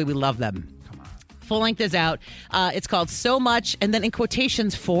 Fall Out Boy, we love them. Full length is out. It's called So Much, and then in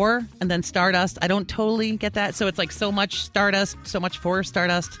quotations for, and then Stardust. I don't totally get that. So it's like so much Stardust, so much for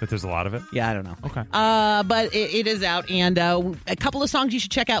Stardust. But there's a lot of it? Yeah, I don't know. Okay. But it is out, and a couple of songs you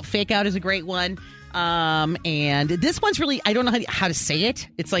should check out. Fake Out is a great one. And this one's really, I don't know how to say it.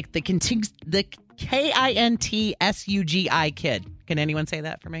 It's like the KINTSUGI kid. Can anyone say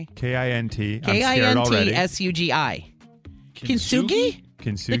that for me? KINT. I'm scared already. KINTSUGI. Kintsugi?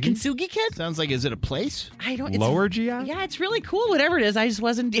 Kintsugi? The Kintsugi kid? Sounds like, is it a place? I don't. Lower GI? Yeah, it's really cool. Whatever it is, I just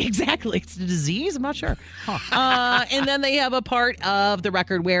wasn't exactly. It's a disease. I'm not sure. And then they have a part of the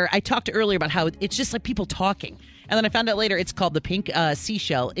record where I talked earlier about how it's just like people talking. And then I found out later it's called The Pink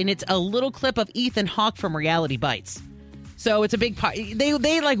Seashell, and it's a little clip of Ethan Hawke from Reality Bites. So it's a big part.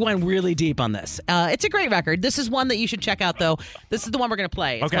 They like went really deep on this. It's a great record. This is one that you should check out, though. This is the one we're going to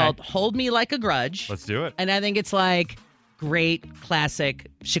play. It's called Hold Me Like a Grudge. Let's do it. And I think it's like great, classic,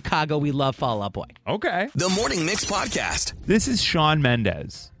 Chicago, we love Fall Out Boy. Okay. The Morning Mix Podcast. This is Shawn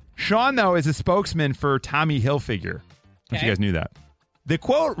Mendes. Shawn, though, is a spokesman for Tommy Hilfiger. If you guys knew that. The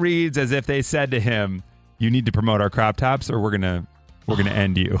quote reads as if they said to him, you need to promote our crop tops or we're gonna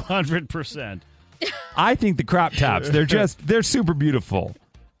end you. 100%. I think the crop tops, they're super beautiful.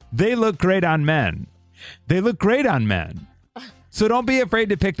 They look great on men. So don't be afraid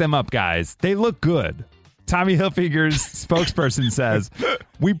to pick them up, guys. They look good. Tommy Hilfiger's spokesperson says,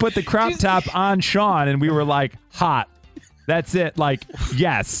 we put the crop top on Shawn and we were like, hot. That's it. Like,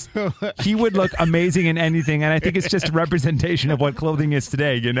 yes, he would look amazing in anything. And I think it's just a representation of what clothing is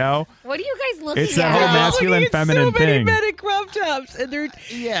today, you know? What are you guys looking at? It's that whole masculine, feminine thing. So many crop tops. And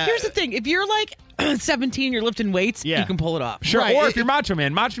here's the thing. If you're like 17, you're lifting weights, you can pull it off. Sure. Right. Or if you're Macho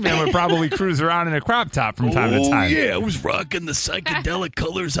Man would probably cruise around in a crop top from time to time. Oh, yeah. I was rocking the psychedelic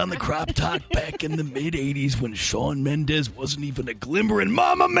colors on the crop top back in the mid-'80s when Shawn Mendes wasn't even a glimmer in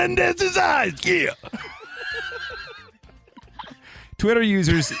Mama Mendez's eyes. Yeah. Twitter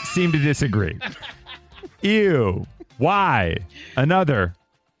users seem to disagree. Ew. Why? Another.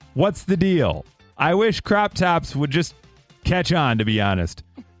 What's the deal? I wish crop tops would just catch on, to be honest.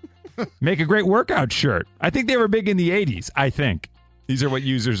 Make a great workout shirt. I think they were big in the 80s, I think. These are what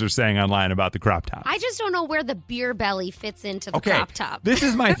users are saying online about the crop top. I just don't know where the beer belly fits into the crop top. This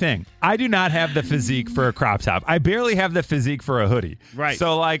is my thing. I do not have the physique for a crop top. I barely have the physique for a hoodie. Right.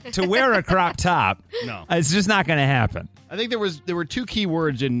 So, like, to wear a crop top, no, it's just not going to happen. I think there were two key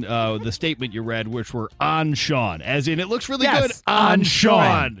words in the statement you read, which were on Shawn, as in it looks really good on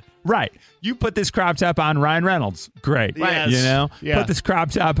Shawn. Right. You put this crop top on Ryan Reynolds. Great. Yes. You know? Yeah. Put this crop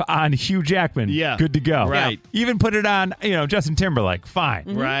top on Hugh Jackman. Yeah. Good to go. Right. Even put it on, Justin Timberlake. Fine.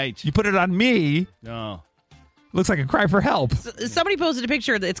 Mm-hmm. Right. You put it on me. No. Looks like a cry for help. Somebody posted a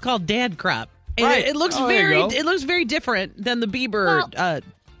picture. It's called Dad Crop. And it looks there you go. it looks very different than the Bieber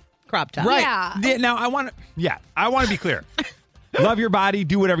crop top. Right. Yeah. Now, I want to be clear. Love your body.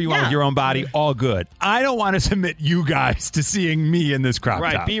 Do whatever you want with your own body. All good. I don't want to submit you guys to seeing me in this crop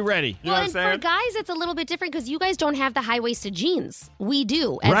top. Right. Be ready. You know what I'm saying? For guys, it's a little bit different because you guys don't have the high-waisted jeans. We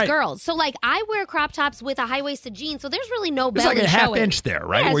do as girls. So, like, I wear crop tops with a high-waisted jean, so there's really no There's belly like a half showing. inch there,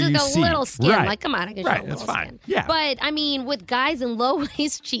 right? Yeah, where it's you just see. a little skin. Right. Like, come on, I can show Right, a that's little fine. skin. Yeah. But, I mean, with guys in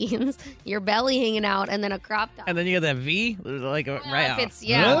low-waist jeans, your belly hanging out, and then a crop top. And then you got that V, like right if out. it's,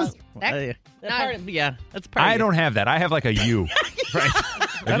 yeah. That's part. I don't have that. I have like a U. Right.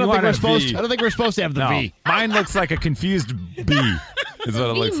 I don't think we're supposed to have the V. Mine looks like a confused B. Is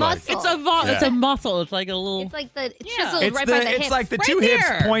what it looks like. muscle. It's a muscle. It's like a little. It's like the chiseled It's right by the hips. It's like the Right two hips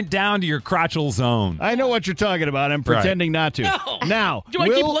there. point down to your crotchal zone. I know what you're talking about. I'm pretending not to. No. Now, Do I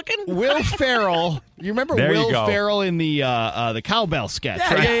keep looking? Will Ferrell. You remember There you Will go. Ferrell in the cowbell sketch?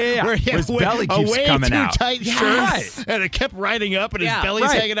 Yeah, right? yeah. Where he His had belly a keeps way coming too out. tight Yes. shirt, and it kept riding up, and his Yeah. belly's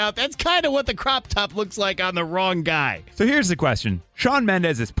Right. hanging out. That's kind of what the crop top looks like on the wrong guy. So here's the question. Shawn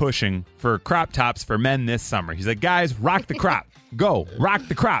Mendes is pushing for crop tops for men this summer. He's like, guys, rock the crop. Go. Rock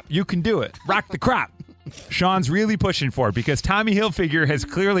the crop. You can do it. Rock the crop. Sean's really pushing for it because Tommy Hilfiger has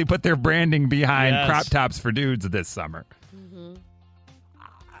clearly put their branding behind Yes. crop tops for dudes this summer.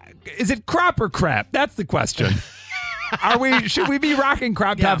 Is it crop or crap? That's the question. Should we be rocking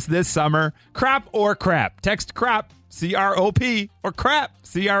crop tops this summer? Crop or crap? Text crop, C-R-O-P, or crap,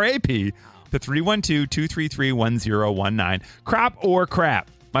 C-R-A-P, to 312-233-1019. Crop or crap?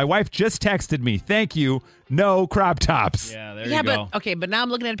 My wife just texted me. Thank you. No crop tops. Yeah, there you go. But now I'm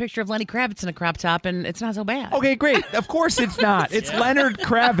looking at a picture of Lenny Kravitz in a crop top, and it's not so bad. Okay, great. Of course it's not. It's Leonard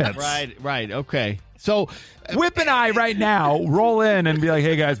Kravitz. Right. Okay. So, Whip and I right now roll in and be like,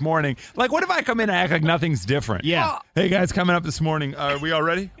 hey, guys, morning. Like, what if I come in and act like nothing's different? Yeah. Hey, guys, coming up this morning. Are we all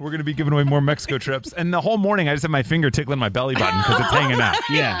ready? We're going to be giving away more Mexico trips. And the whole morning, I just have my finger tickling my belly button because it's hanging out.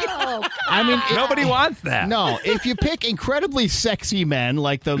 yeah. Oh, I mean, Nobody wants that. No, if you pick incredibly sexy men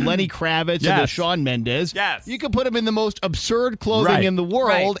like the Lenny Kravitz and the Yes. Shawn Mendes, Yes. you can put them in the most absurd clothing Right. in the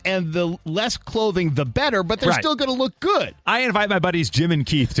world, and the less clothing, the better, but they're Right. still going to look good. I invite my buddies Jim and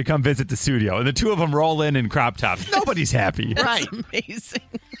Keith to come visit the studio, and the two of them roll in crop tops. Nobody's happy. Right. Amazing.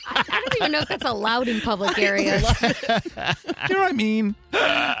 I don't even know if that's allowed in public areas. You know what I mean?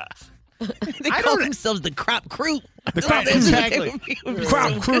 They call themselves the crop crew. The crop Exactly.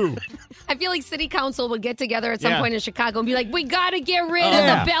 crop crew. I feel like city council would get together at some Yeah. point in Chicago and be like, we got to get rid of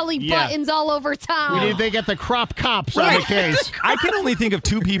Yeah. the belly Yeah. buttons all over town. They get the crop cops on the case. I can only think of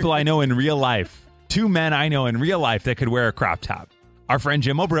two people I know in real life, two men I know in real life that could wear a crop top. Our friend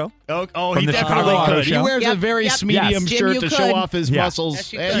Jim O'Bro. Oh, From he the definitely Chicago Auto could. He Show. wears a Yep, very yep. medium Jim, shirt you to could. show off his Yeah. muscles.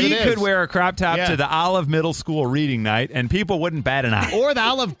 Yes, you as could. He it could is. wear a crop top Yeah. to the Olive Middle School reading night, and people wouldn't bat an eye. Or the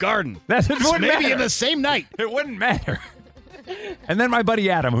Olive Garden. That wouldn't Maybe matter. in the same night. It wouldn't matter. And then my buddy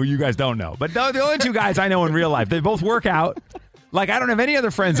Adam, who you guys don't know. But the only two guys I know in real life, they both work out. Like, I don't have any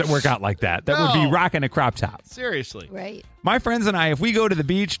other friends that work out like that would be No. rocking a crop top. Seriously. Right. My friends and I, if we go to the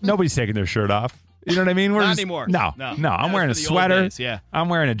beach, nobody's taking their shirt off. You know what I mean? Not anymore. No. No. I'm That's wearing a for the old sweater. days, yeah. I'm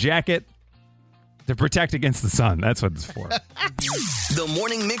wearing a jacket to protect against the sun. That's what it's for. The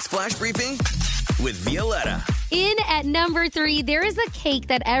Morning Mix Flash Briefing with Violetta. In at number 3, there is a cake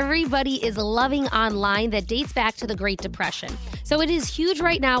that everybody is loving online that dates back to the Great Depression. So it is huge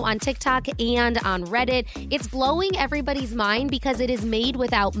right now on TikTok and on Reddit. It's blowing everybody's mind because it is made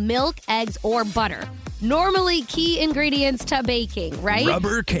without milk, eggs, or butter. Normally key ingredients to baking, right?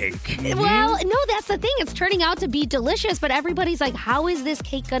 Rubber cake. Well, no, that's the thing. It's turning out to be delicious, but everybody's like, how is this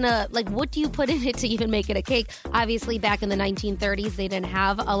cake gonna, like, what do you put in it to even make it a cake? Obviously, back in the 1930s, they didn't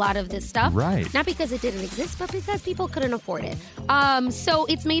have a lot of this stuff. Right. Not because it didn't exist, but because people couldn't afford it. So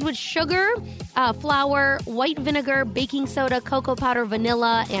it's made with sugar, flour, white vinegar, baking soda, cocoa powder,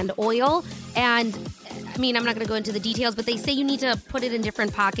 vanilla, and oil. And I mean, I'm not going to go into the details, but they say you need to put it in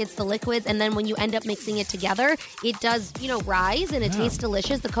different pockets, the liquids, and then when you end up mixing it together, it does, rise and it tastes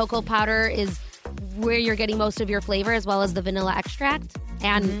delicious. The cocoa powder is where you're getting most of your flavor, as well as the vanilla extract,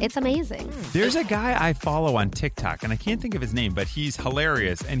 and it's amazing. There's a guy I follow on TikTok, and I can't think of his name, but he's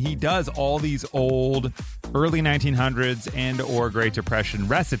hilarious, and he does all these old early 1900s and or Great Depression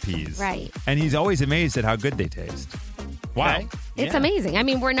recipes. Right. And he's always amazed at how good they taste. Wow. Okay. It's amazing. I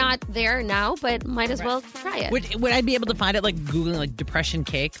mean, we're not there now, but might as well try it. Would I be able to find it, like, Googling, like, depression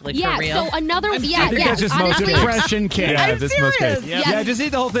cake? Like, yeah, for real? so another... I think that's just most honestly, depression cake. Yeah, I'm that's most serious. cake. Yes. Yeah, just eat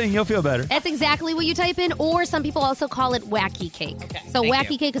the whole thing. You'll feel better. That's exactly what you type in, or some people also call it wacky cake. So thank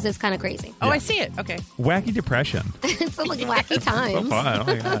wacky you. cake because it's kind of crazy. Oh, I see it. Okay. Wacky depression. It's like wacky times. So fun.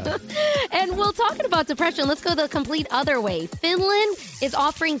 Oh, yeah. And we're talking about depression. Let's go the complete other way. Finland is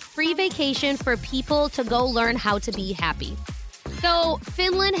offering free vacation for people to go learn how to be happy. So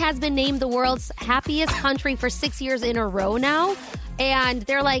Finland has been named the world's happiest country for 6 years in a row now. And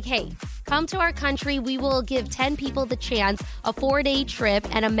they're like, hey, come to our country. We will give 10 people the chance, a 4-day trip,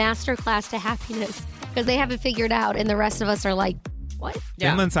 and a master class to happiness. Because they haven't figured out, and the rest of us are like, what?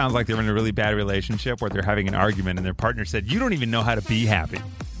 Finland sounds like they're in a really bad relationship where they're having an argument and their partner said, you don't even know how to be happy.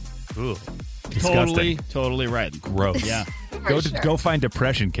 Ooh, disgusting. Totally right. Gross. Yeah. Go find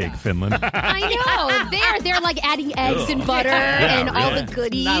depression cake, Finland. I know. They're like adding eggs and butter and all the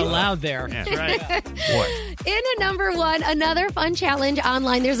goodies. Not allowed there. That's right. What? In a number one, another fun challenge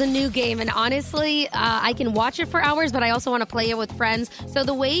online. There's a new game, and honestly, I can watch it for hours, but I also want to play it with friends. So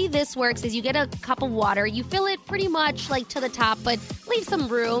the way this works is you get a cup of water, you fill it pretty much like to the top, but leave some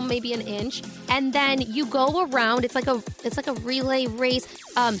room, maybe an inch, and then you go around. It's like a relay race.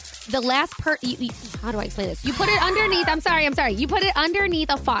 The last how do I explain this? You put it underneath. I'm sorry. You put it underneath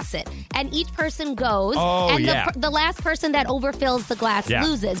a faucet, and each person goes, and the last person that overfills the glass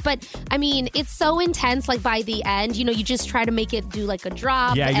loses. But I mean, it's so intense. Like by the end, you just try to make it do like a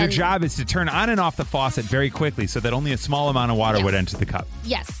drop. Yeah, your job is to turn on and off the faucet very quickly so that only a small amount of water would enter the cup.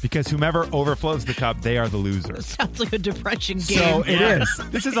 Yes. Because whomever overflows the cup, they are the loser. Sounds like a depression game. So it is.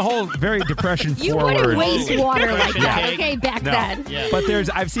 This is a whole very depression You forward. wouldn't waste water like that, okay? Back then. Yeah. But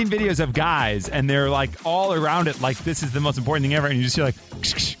I've seen videos of guys, and they're like all around it, like this is the most important thing ever, and you just hear like,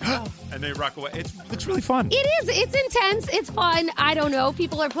 and they rock away. It's really fun. It is. It's intense. It's fun. I don't know.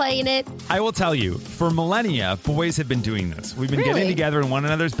 People are playing it. I will tell you, for millennia, boys have been doing this. We've been getting together in one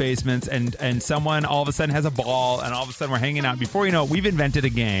another's basements, and someone all of a sudden has a ball, and all of a sudden we're hanging out. Before you know it, we've invented a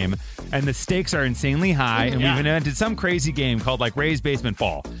game, and the stakes are insanely high, and we've invented some crazy game called like Ray's Basement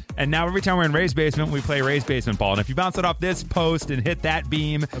Ball. And now every time we're in Ray's Basement, we play Ray's Basement Ball. And if you bounce it off this post and hit that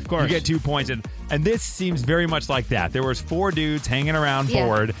beam, of course, you get 2 points. And this seems very much like that. There was 4 dudes hanging around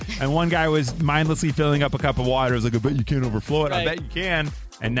bored, and one guy was mindlessly filling up a cup of water. It was like, I bet you can't overflow it. I bet you can.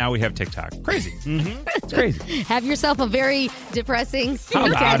 And now we have TikTok. Crazy. It's crazy. Have yourself a very depressing How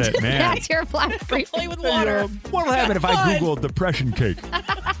about weekend. it, man? That's your flat free. Play with water. What'll happen if I Google depression cake?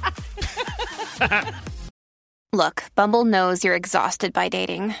 Look, Bumble knows you're exhausted by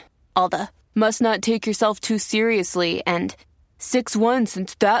dating. All the must not take yourself too seriously and 6'1"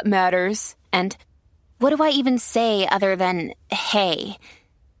 since that matters. And what do I even say other than hey?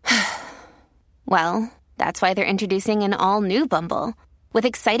 Well, that's why they're introducing an all-new Bumble with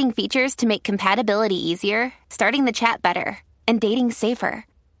exciting features to make compatibility easier, starting the chat better, and dating safer.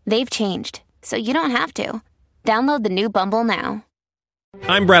 They've changed, so you don't have to. Download the new Bumble now.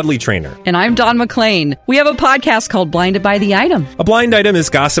 I'm Bradley Trainer. And I'm Don McClain. We have a podcast called Blinded by the Item. A blind item is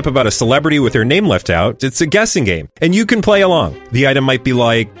gossip about a celebrity with their name left out. It's a guessing game, and you can play along. The item might be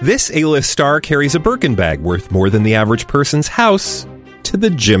like, this A-list star carries a Birkin bag worth more than the average person's house to the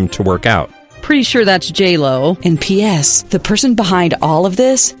gym to work out. Pretty sure that's J-Lo. And P.S. the person behind all of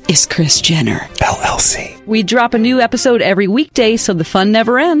this is Kris Jenner, LLC. We drop a new episode every weekday so the fun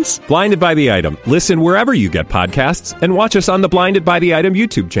never ends. Blinded by the Item. Listen wherever you get podcasts and watch us on the Blinded by the Item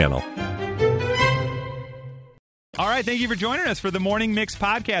YouTube channel. All right, thank you for joining us for the Morning Mix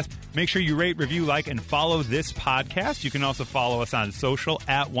podcast. Make sure you rate, review, like, and follow this podcast. You can also follow us on social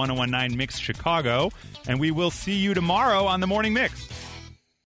at 1019 Mix Chicago. And we will see you tomorrow on the Morning Mix.